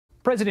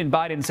President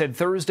Biden said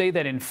Thursday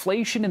that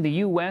inflation in the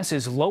U.S.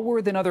 is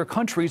lower than other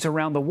countries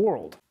around the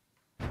world.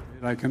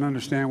 I can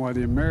understand why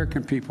the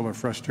American people are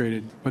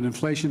frustrated, but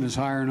inflation is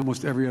higher in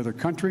almost every other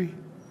country.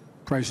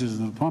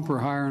 Prices at the pump are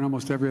higher in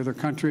almost every other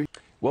country.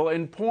 Well,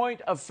 in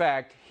point of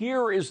fact,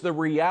 here is the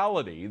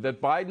reality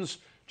that Biden's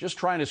just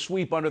trying to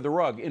sweep under the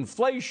rug.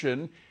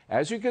 Inflation,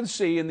 as you can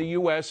see in the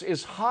U.S.,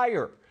 is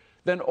higher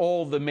than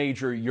all the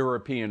major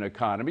European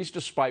economies,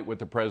 despite what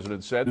the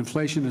president said.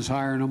 Inflation is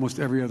higher in almost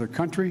every other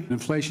country.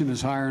 Inflation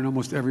is higher in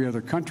almost every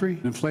other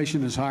country.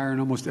 Inflation is higher in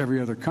almost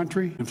every other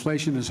country.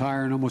 Inflation is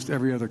higher in almost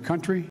every other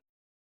country.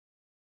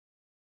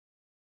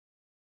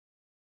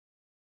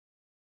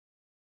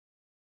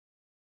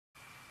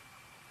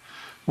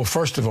 Well,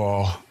 first of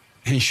all,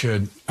 he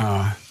should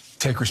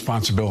take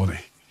responsibility.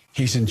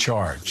 He's in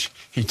charge.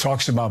 He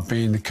talks about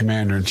being the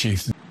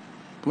commander-in-chief.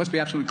 But let's be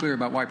absolutely clear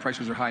about why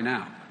prices are high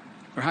now.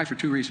 They're high for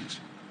two reasons.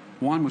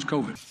 One was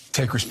COVID.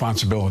 Take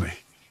responsibility.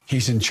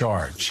 He's in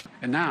charge.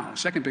 And now,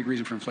 second big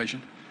reason for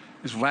inflation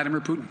is Vladimir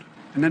Putin.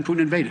 And then Putin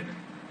invaded.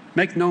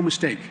 Make no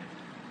mistake,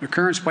 the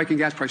current spike in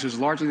gas prices is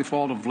largely the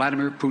fault of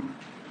Vladimir Putin.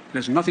 It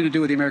has nothing to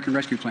do with the American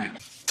Rescue Plan.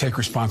 Take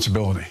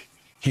responsibility.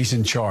 He's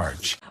in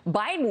charge.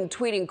 Biden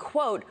tweeting,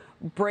 quote,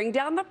 "Bring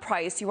down the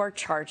price you are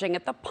charging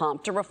at the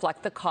pump to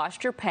reflect the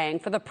cost you're paying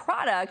for the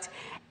product,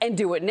 and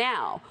do it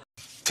now."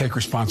 Take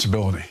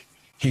responsibility.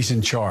 He's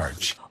in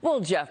charge. Well,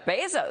 Jeff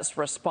Bezos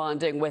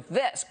responding with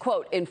this,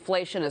 quote,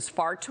 "Inflation is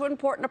far too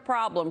important a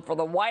problem for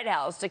the White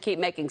House to keep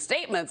making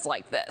statements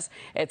like this.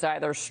 It's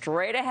either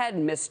straight ahead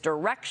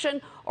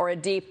misdirection or a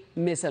deep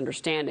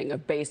misunderstanding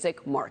of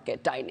basic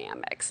market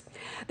dynamics."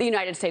 The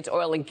United States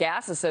Oil and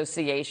Gas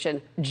Association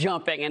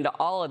jumping into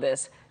all of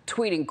this,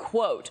 tweeting,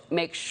 quote,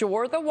 "Make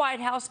sure the White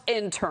House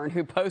intern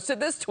who posted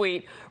this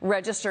tweet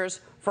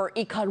registers for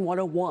Econ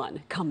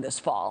 101 come this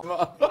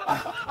fall."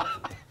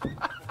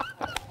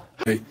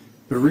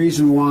 The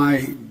reason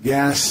why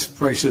gas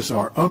prices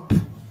are up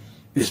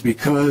is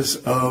because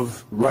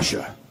of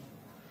Russia.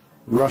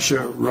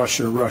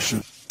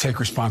 Russia. Take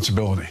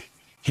responsibility.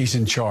 He's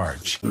in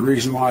charge. The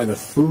reason why the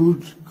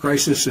food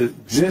crisis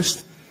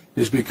exists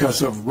is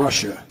because of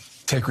Russia.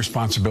 Take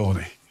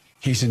responsibility.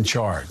 He's in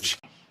charge.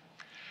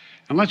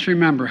 And let's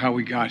remember how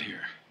we got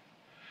here.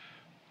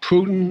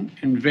 Putin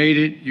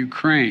invaded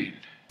Ukraine.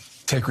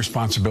 Take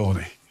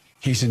responsibility.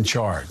 He's in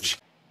charge.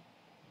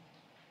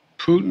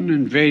 Putin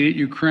invaded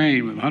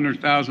Ukraine with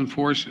 100,000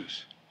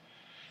 forces.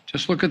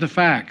 Just look at the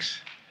facts.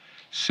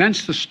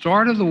 Since the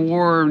start of the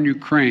war in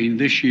Ukraine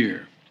this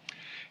year,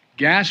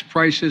 gas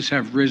prices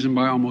have risen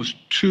by almost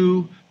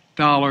 $2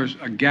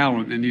 a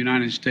gallon in the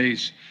United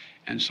States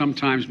and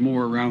sometimes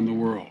more around the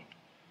world.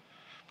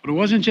 But it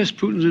wasn't just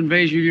Putin's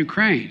invasion of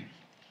Ukraine.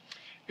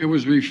 It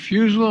was the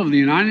refusal of the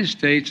United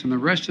States and the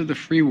rest of the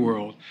free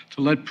world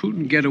to let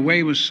Putin get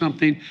away with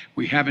something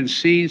we haven't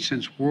seen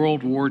since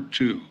World War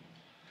II.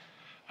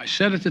 I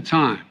said at the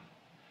time,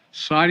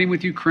 siding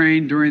with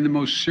Ukraine during the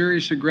most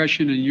serious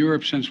aggression in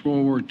Europe since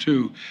World War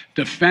II,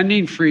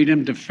 defending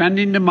freedom,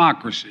 defending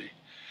democracy,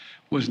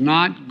 was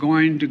not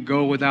going to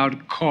go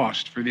without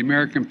cost for the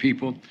American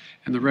people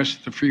and the rest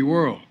of the free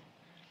world.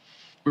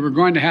 We were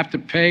going to have to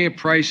pay a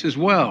price as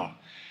well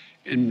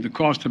in the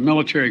cost of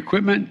military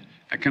equipment,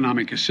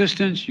 economic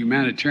assistance,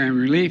 humanitarian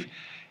relief,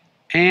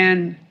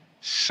 and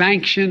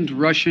sanctioned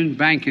Russian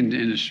banking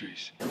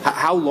industries.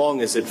 How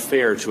long is it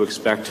fair to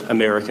expect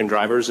American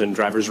drivers and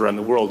drivers around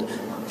the world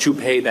to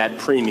pay that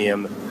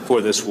premium for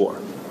this war?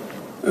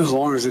 As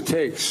long as it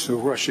takes. So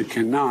Russia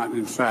cannot,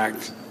 in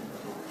fact,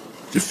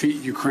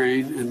 defeat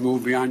Ukraine and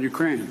move beyond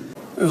Ukraine.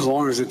 As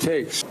long as it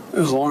takes.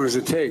 As long as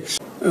it takes.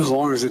 As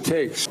long as it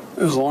takes.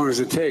 As long as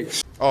it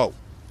takes. Oh,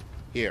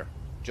 here,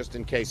 just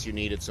in case you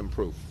needed some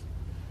proof.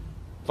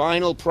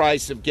 Final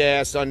price of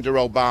gas under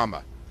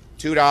Obama,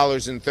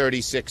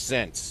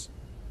 $2.36.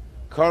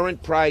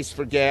 Current price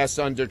for gas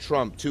under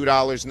Trump,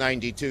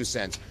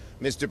 $2.92.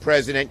 Mr.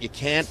 President, you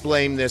can't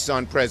blame this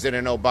on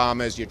President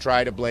Obama as you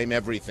try to blame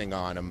everything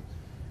on him.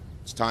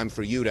 It's time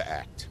for you to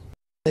act.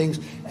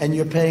 And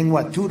you're paying,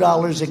 what,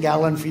 $2 a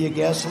gallon for your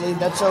gasoline?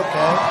 That's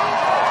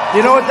okay.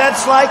 You know what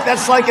that's like?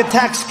 That's like a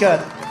tax cut.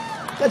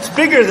 That's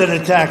bigger than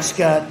a tax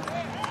cut.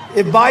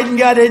 If Biden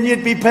got in,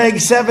 you'd be paying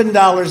 $7,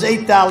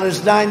 $8,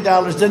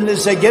 $9. Then they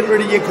say, get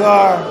rid of your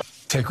car.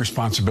 Take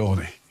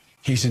responsibility.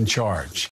 He's in charge.